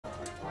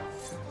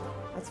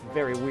That's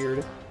very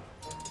weird.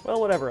 Well,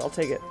 whatever, I'll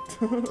take it.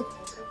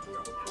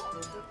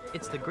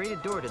 It's the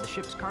grated door to the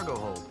ship's cargo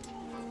hold.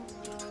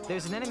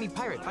 There's an enemy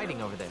pirate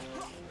fighting over there.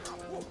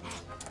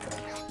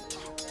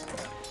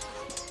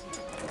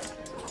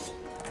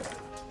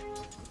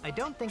 I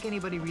don't think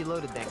anybody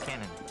reloaded that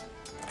cannon.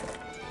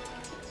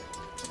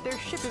 Their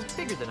ship is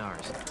bigger than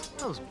ours.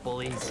 Those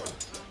bullies.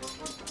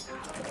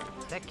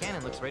 That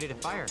cannon looks ready to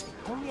fire.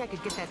 Only I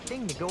could get that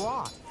thing to go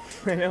off.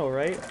 I know,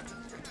 right?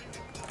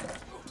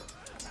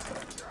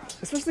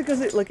 Especially because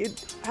it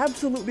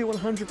absolutely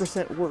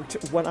 100% worked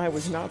when I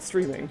was not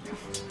streaming.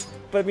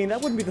 But I mean,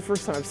 that wouldn't be the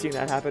first time I've seen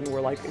that happen,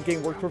 where like a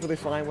game worked perfectly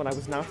fine when I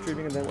was not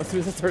streaming, and then as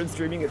soon as I started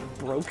streaming, it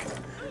broke.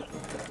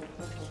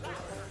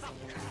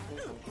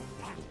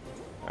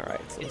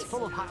 Alright, so it's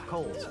full of hot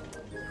coals.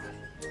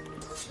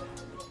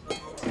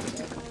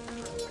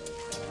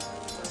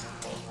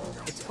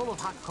 It's full of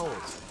hot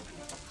coals.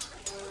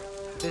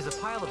 There's a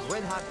pile of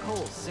red-hot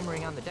coals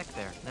simmering on the deck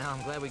there. Now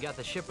I'm glad we got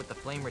the ship with the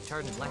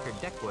flame-retardant lacquered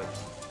deck wood.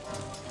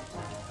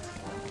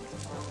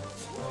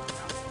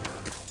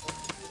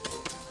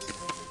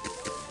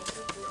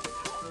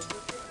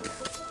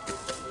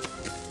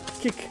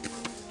 Kick.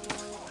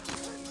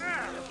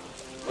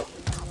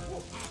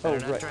 Better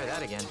not try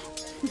that again.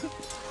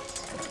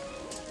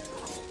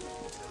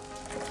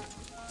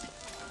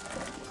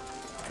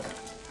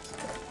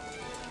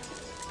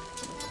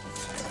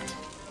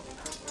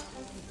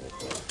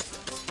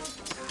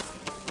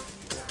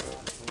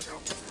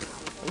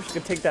 I wish I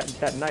could take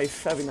that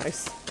knife. That'd be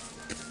nice.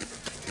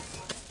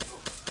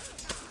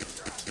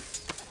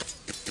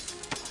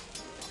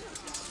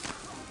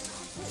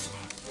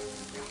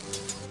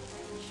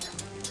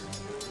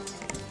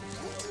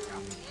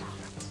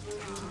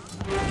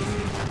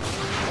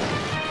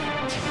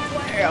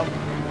 Wham!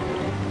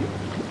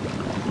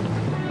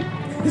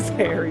 His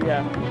hair,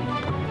 yeah.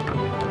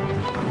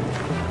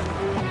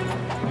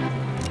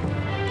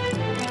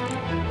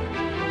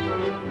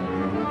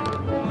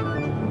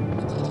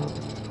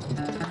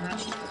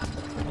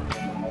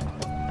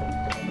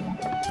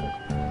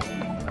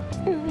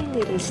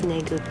 Little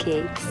snuggle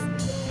cakes.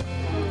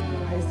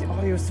 Why is the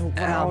audio so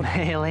loud?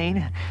 Hey,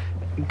 Elaine.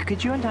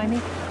 Could you untie me?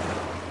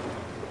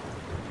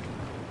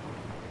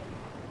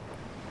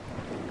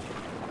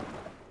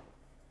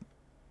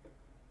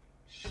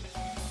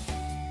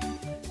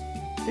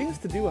 Things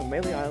to do on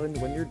Melee Island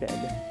when you're dead.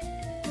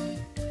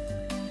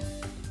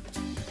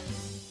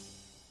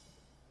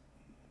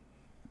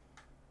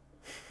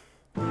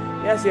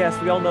 Yes, yes,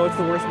 we all know it's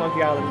the worst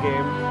Monkey Island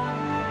game.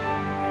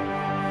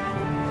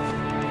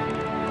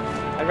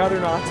 I'd rather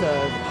not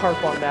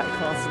harp on that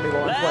constantly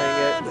while I'm playing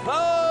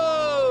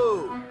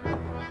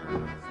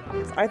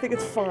it. I think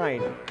it's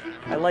fine.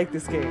 I like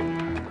this game.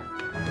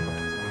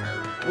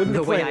 Wouldn't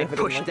The be way playing I it if I didn't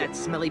pushed like that it.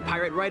 smelly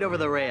pirate right over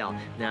the rail.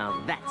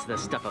 Now that's the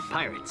stuff of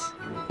pirates.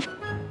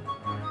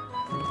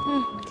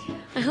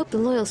 I hope the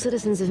loyal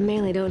citizens of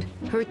Melee don't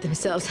hurt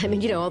themselves. I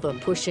mean, you know, all the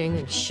pushing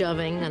and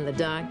shoving on the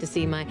dock to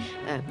see my,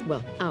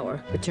 well,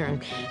 our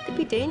return could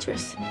be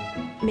dangerous.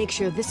 Make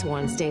sure this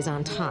one stays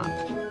on top.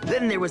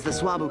 Then there was the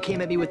swab who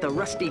came at me with the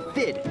rusty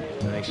fid.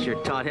 I sure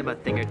taught him a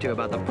thing or two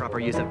about the proper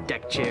use of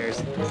deck chairs.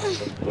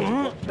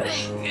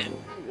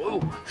 Whoa.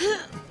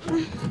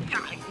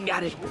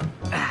 Got it.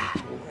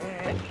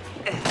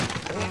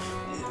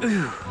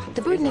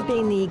 The burden of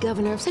being the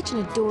governor of such an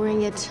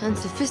adoring yet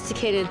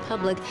unsophisticated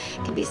public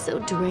can be so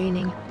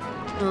draining.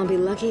 I'll be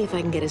lucky if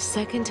I can get a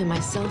second to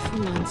myself for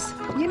months.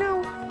 You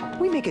know,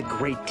 we make a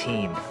great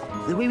team.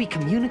 The way we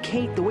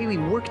communicate, the way we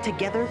work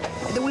together,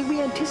 the way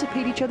we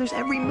anticipate each other's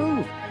every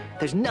move.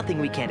 There's nothing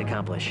we can't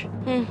accomplish.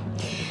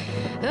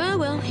 Oh,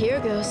 well, here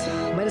goes.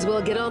 Might as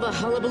well get all the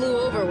hullabaloo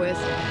over with.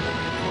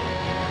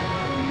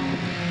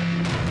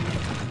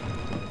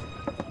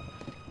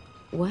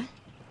 What?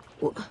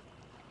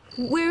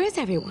 Where is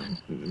everyone?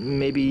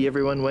 Maybe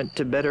everyone went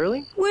to bed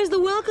early? Where's the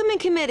welcoming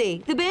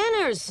committee? The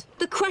banners?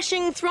 The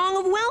crushing throng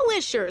of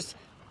well-wishers?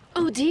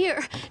 Oh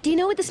dear, do you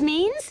know what this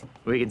means?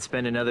 We can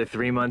spend another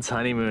 3 months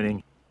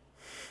honeymooning.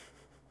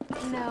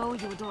 No,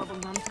 you adorable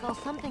numbskull.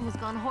 Something has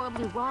gone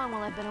horribly wrong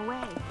while I've been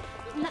away.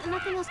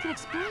 Nothing else can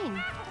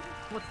explain.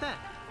 What's that?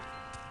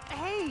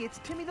 Hey, it's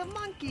Timmy the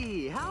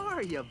monkey. How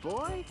are you,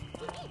 boy?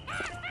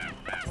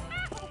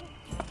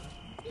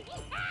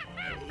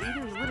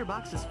 Either his litter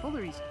box is full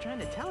or he's trying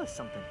to tell us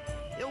something.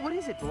 What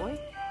is it, boy?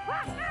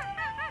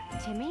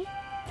 Timmy?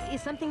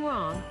 Is something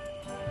wrong?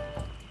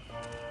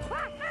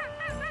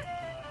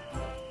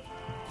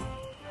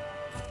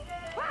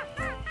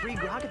 Free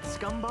grog at the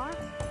scum bar?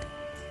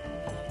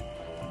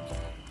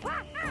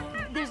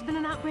 There's been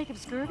an outbreak of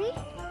scurvy?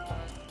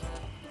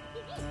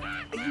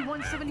 You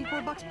won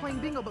 74 bucks playing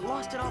bingo, but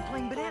lost it all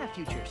playing banana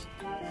futures.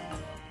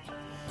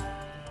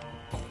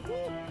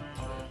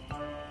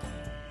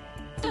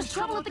 There's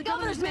trouble at the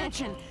governor's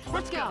mansion!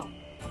 Let's go!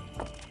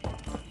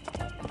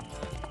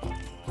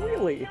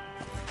 Really?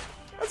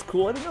 That's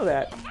cool, I didn't know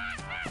that.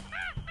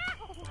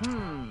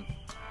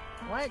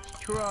 Let's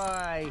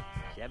try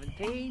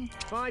 17,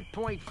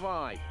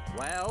 5.5,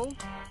 12.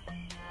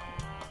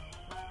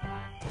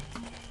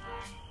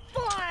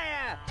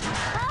 Fire!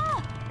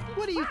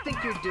 do you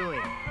think you're doing?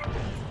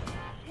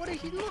 What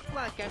does he look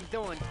like I'm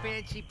doing,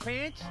 fancy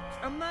pants?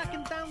 I'm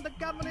knocking down the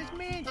governor's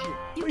mansion.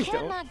 You Please can't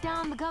don't. knock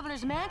down the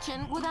governor's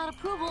mansion without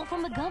approval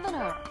from the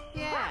governor.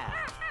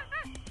 Yeah.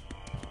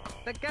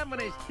 The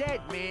governor's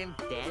dead, man.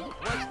 Dead?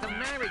 What's the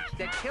marriage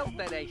that killed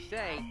her, they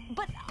say.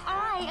 But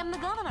I am the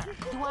governor.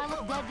 Do I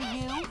look dead to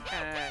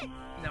you?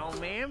 No,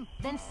 ma'am.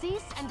 Then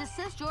cease and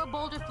desist your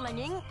boulder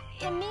flinging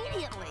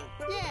immediately.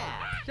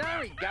 Yeah.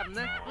 Sorry,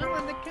 Governor. I'm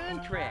under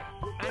contract.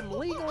 I'm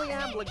legally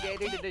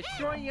obligated to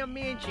destroy your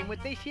mansion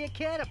with this here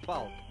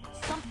catapult.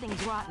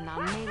 Something's rotten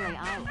on Melee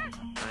Island.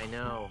 I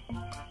know.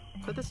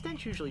 But the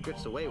stench usually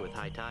drifts away with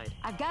high tide.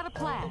 I've got a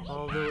plan.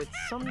 Although it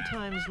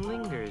sometimes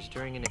lingers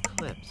during an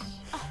eclipse.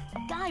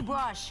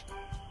 Guybrush,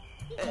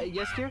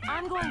 Yes, dear?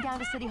 I'm going down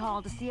to City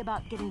Hall to see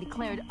about getting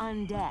declared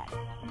undead.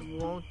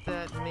 Won't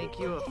that make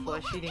you a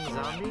flesh-eating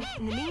zombie?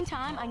 In the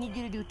meantime, I need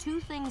you to do two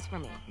things for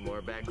me.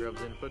 More back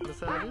rubs and foot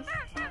massages?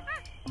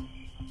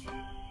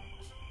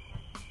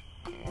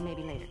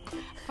 Maybe later.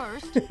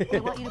 First, I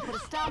want you to put a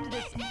stop to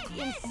this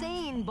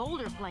insane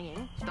boulder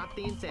flinging. Stop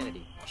the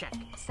insanity. Check.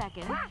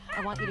 Second,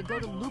 I want you to go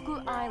to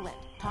Lucre Island.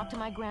 Talk to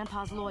my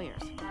grandpa's lawyers.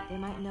 They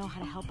might know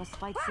how to help us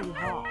fight City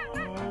Hall.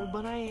 Oh,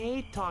 but I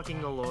hate talking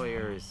to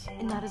lawyers.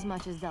 Not as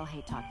much as they'll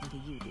hate talking to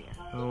you, dear.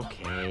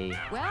 Okay.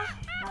 Well,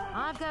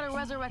 I've got a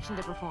resurrection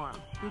to perform.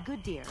 Be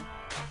good, dear.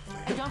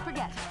 And don't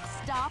forget,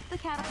 stop the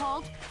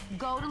catapult,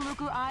 go to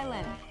Lucre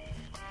Island.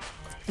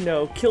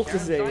 No, Kilt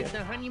is Sounds a like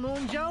the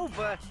honeymoon's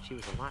over. She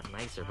was a lot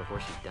nicer before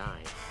she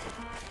died.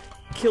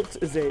 Kilt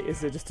is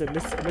just a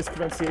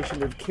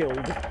mispronunciation of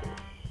killed.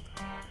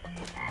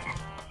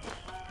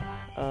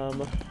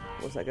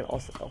 What was I going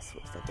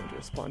to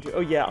respond to?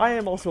 Oh yeah, I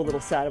am also a little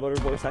sad about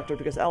her voice actor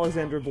because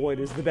Alexandra Boyd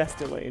is the best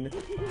Elaine.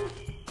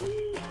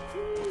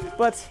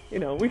 But, you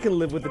know, we can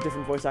live with a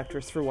different voice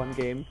actress for one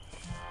game.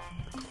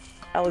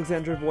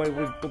 Alexandra Boyd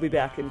will be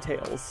back in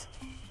Tales.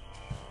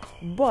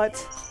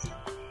 But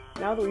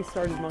now that we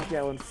started Monkey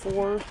Island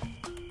 4...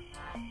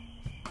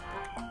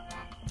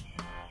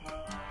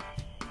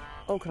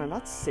 Oh, can I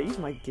not save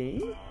my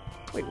game?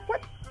 Wait,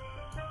 what?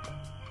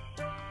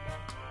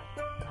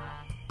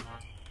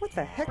 What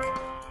the heck?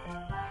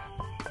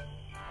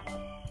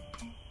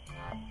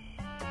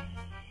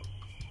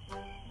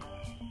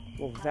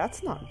 Well,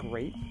 that's not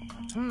great.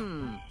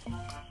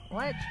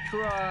 Let's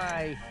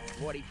try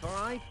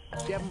 45,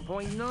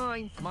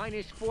 7.9,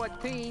 minus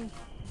 14.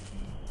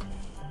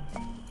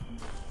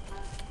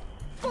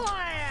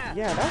 Fire!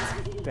 Yeah,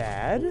 that's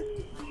bad.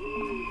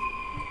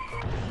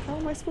 How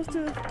am I supposed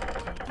to...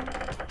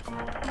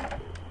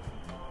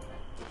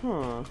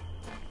 Huh.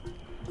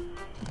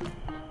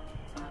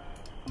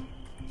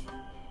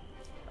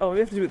 Oh, we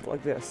have to do it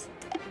like this.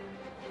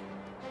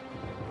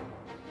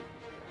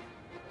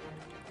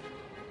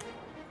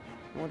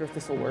 I wonder if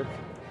this will work.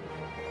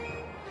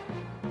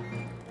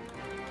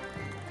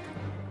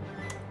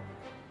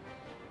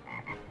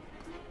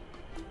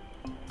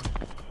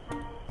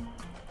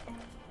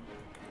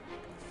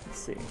 Let's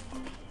see.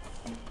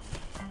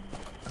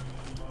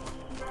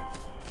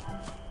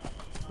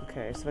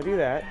 Okay, so if I do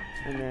that,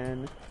 and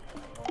then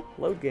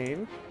load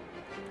game.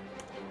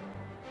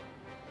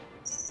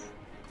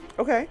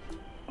 Okay.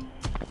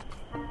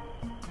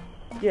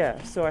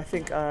 Yeah, so I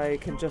think I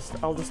can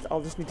I'll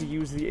just need to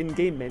use the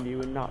in-game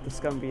menu and not the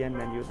ScumbVN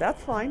menu.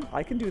 That's fine,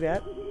 I can do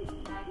that.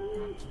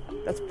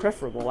 That's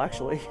preferable,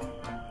 actually.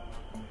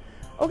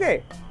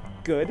 Okay,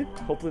 good.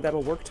 Hopefully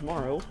that'll work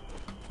tomorrow.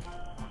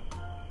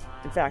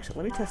 In fact,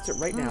 let me test it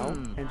right now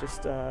and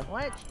just,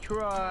 Let's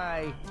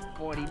try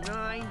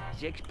 49,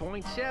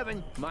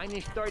 6.7,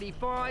 minus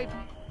 35.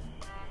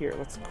 Here,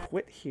 let's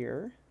quit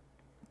here.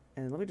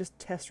 And let me just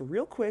test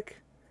real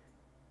quick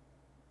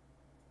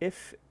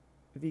if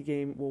the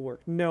game will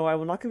work. No, I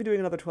will not be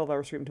doing another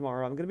 12-hour stream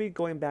tomorrow. I'm going to be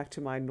going back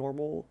to my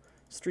normal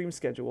stream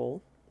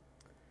schedule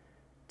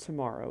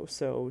tomorrow,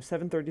 so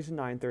 7:30 to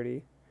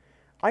 9:30.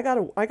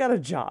 I got a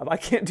job. I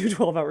can't do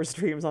 12-hour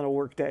streams on a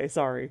work day.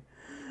 Sorry.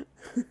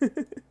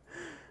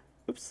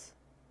 Oops.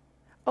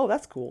 Oh,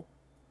 that's cool.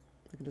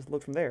 I can just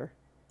load from there.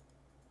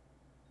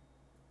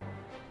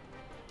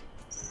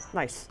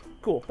 Nice.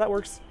 Cool. That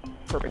works.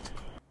 Perfect.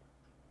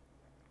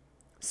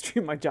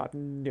 Stream my job.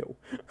 No.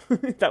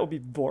 That would be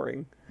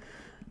boring.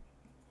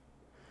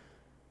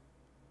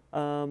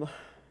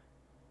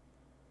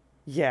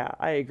 Yeah,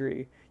 I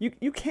agree.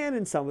 You can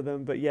in some of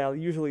them, but yeah,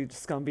 usually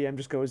ScumbVN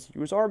just goes,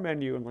 use our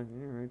menu. I'm like,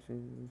 alright,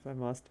 if I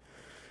must.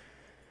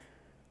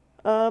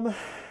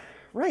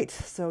 Right,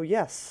 so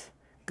yes.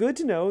 Good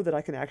to know that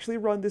I can actually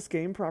run this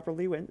game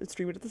properly and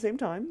stream it at the same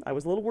time. I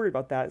was a little worried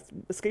about that.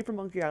 Escape from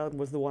Monkey Island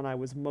was the one I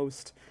was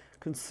most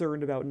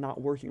concerned about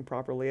not working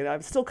properly, and I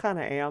still kind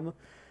of am.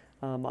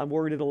 I'm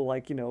worried it'll,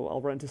 like, you know,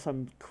 I'll run into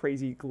some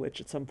crazy glitch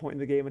at some point in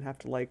the game and have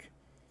to, like,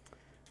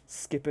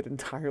 skip it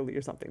entirely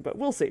or something, but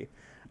we'll see.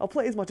 I'll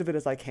play as much of it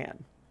as I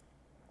can.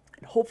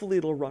 And hopefully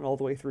it'll run all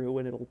the way through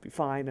and it'll be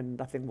fine and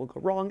nothing will go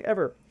wrong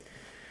ever.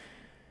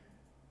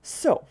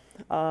 So,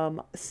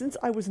 since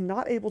I was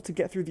not able to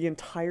get through the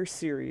entire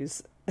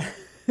series,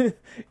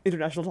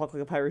 International Talk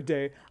Like a Pirate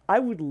Day, I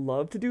would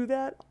love to do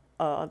that.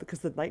 because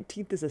the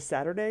 19th is a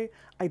Saturday.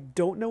 I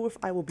don't know if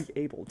I will be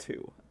able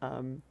to.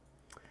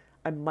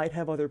 I might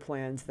have other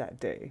plans that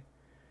day,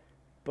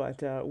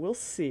 but we'll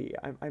see.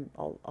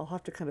 I'll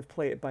have to kind of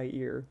play it by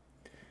ear.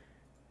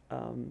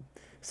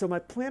 So my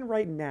plan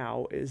right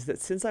now is that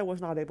since I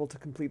was not able to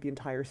complete the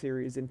entire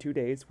series in 2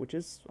 days, which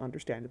is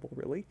understandable,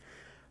 really,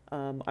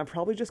 I'm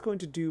probably just going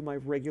to do my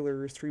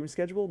regular stream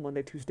schedule,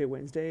 Monday, Tuesday,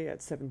 Wednesday at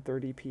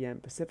 7:30 p.m.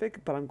 Pacific,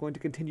 but I'm going to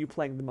continue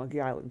playing the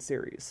Monkey Island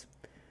series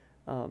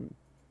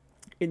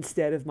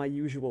instead of my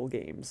usual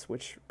games,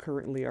 which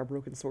currently are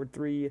Broken Sword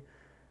 3,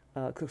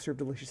 Cook Serve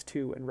Delicious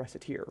 2, and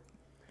Reciteer.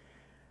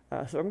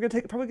 So I'm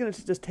probably going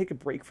to just take a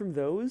break from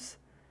those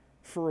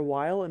for a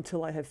while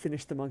until I have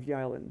finished the Monkey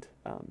Island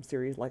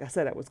series, like I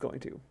said I was going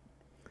to.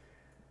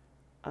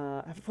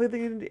 Have I played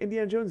the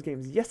Indiana Jones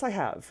games? Yes, I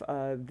have.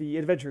 The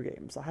adventure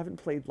games. I haven't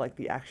played like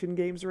the action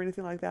games or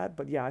anything like that,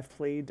 but yeah, I've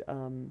played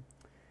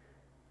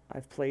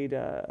Fate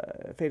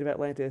of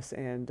Atlantis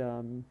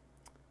and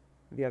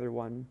the other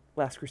one,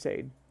 Last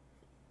Crusade.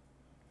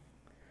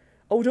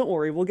 Oh, don't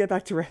worry, we'll get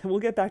back to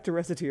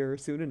Reciteer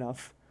soon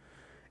enough.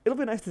 It'll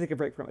be nice to take a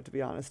break from it, to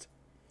be honest.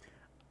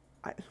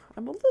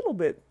 I'm a little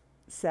bit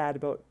sad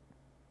about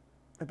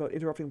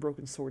interrupting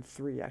Broken Sword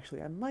 3,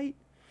 actually. I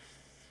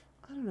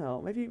don't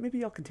know,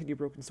 maybe I'll continue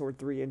Broken Sword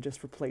 3 and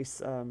just replace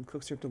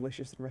Cook Serve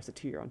Delicious and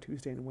Reciteer on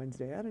Tuesday and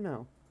Wednesday. I don't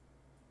know.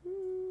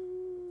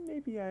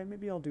 Maybe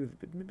I'll do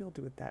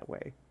it that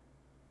way.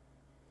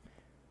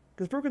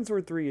 Because Broken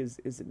Sword 3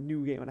 is a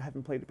new game and I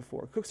haven't played it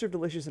before. Cook Serve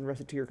Delicious and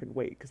Reciteer can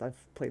wait, because I've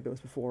played those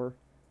before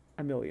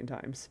a million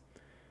times.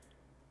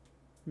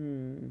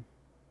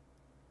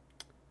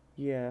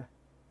 Yeah,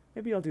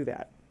 maybe I'll do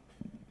that.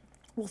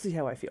 We'll see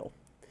how I feel.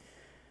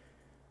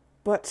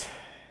 But,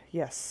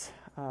 yes,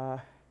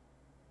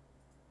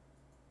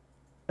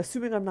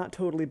 assuming I'm not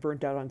totally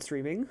burnt out on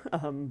streaming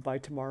by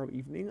tomorrow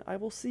evening, I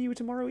will see you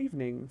tomorrow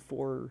evening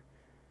for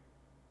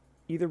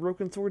either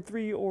Broken Sword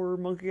 3 or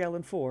Monkey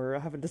Island 4. I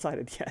haven't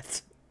decided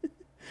yet.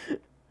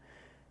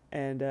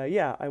 And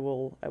yeah, I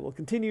will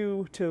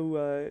continue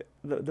to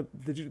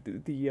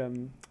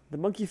the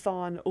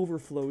Monkeython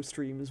overflow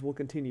streams will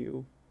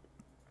continue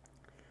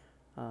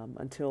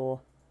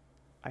until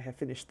I have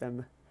finished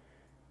them,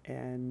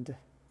 and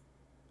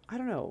I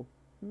don't know,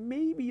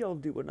 maybe I'll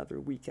do another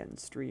weekend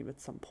stream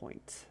at some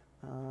point.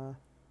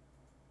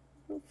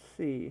 We'll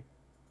see.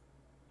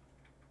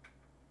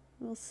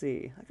 We'll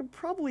see. I can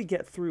probably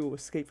get through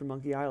Escape from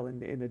Monkey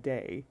Island in a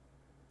day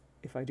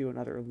if I do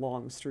another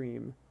long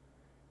stream,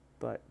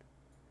 but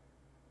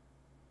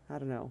I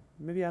don't know.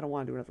 Maybe I don't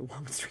want to do another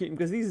long stream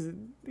because these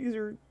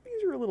are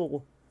a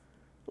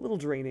little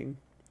draining.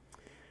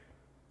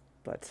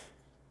 But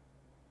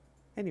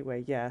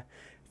anyway, yeah.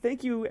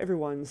 Thank you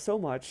everyone so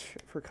much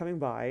for coming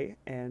by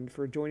and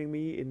for joining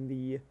me in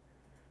the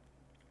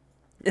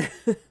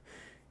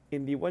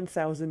in the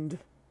 1,000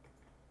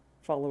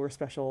 follower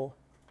special.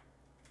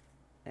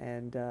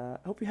 And I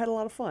hope you had a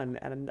lot of fun,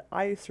 and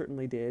I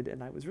certainly did,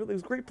 and it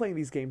was great playing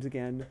these games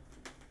again.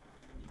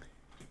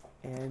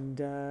 And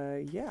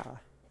yeah.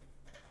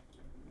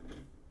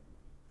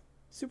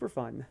 Super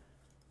fun.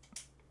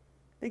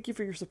 Thank you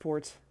for your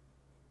support.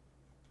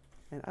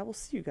 And I will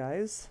see you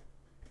guys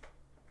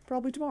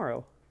probably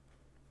tomorrow.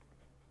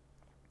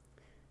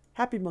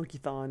 Happy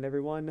Monkeython,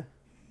 everyone.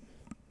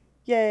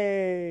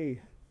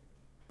 Yay!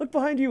 Look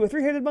behind you, a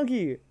three-headed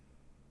monkey!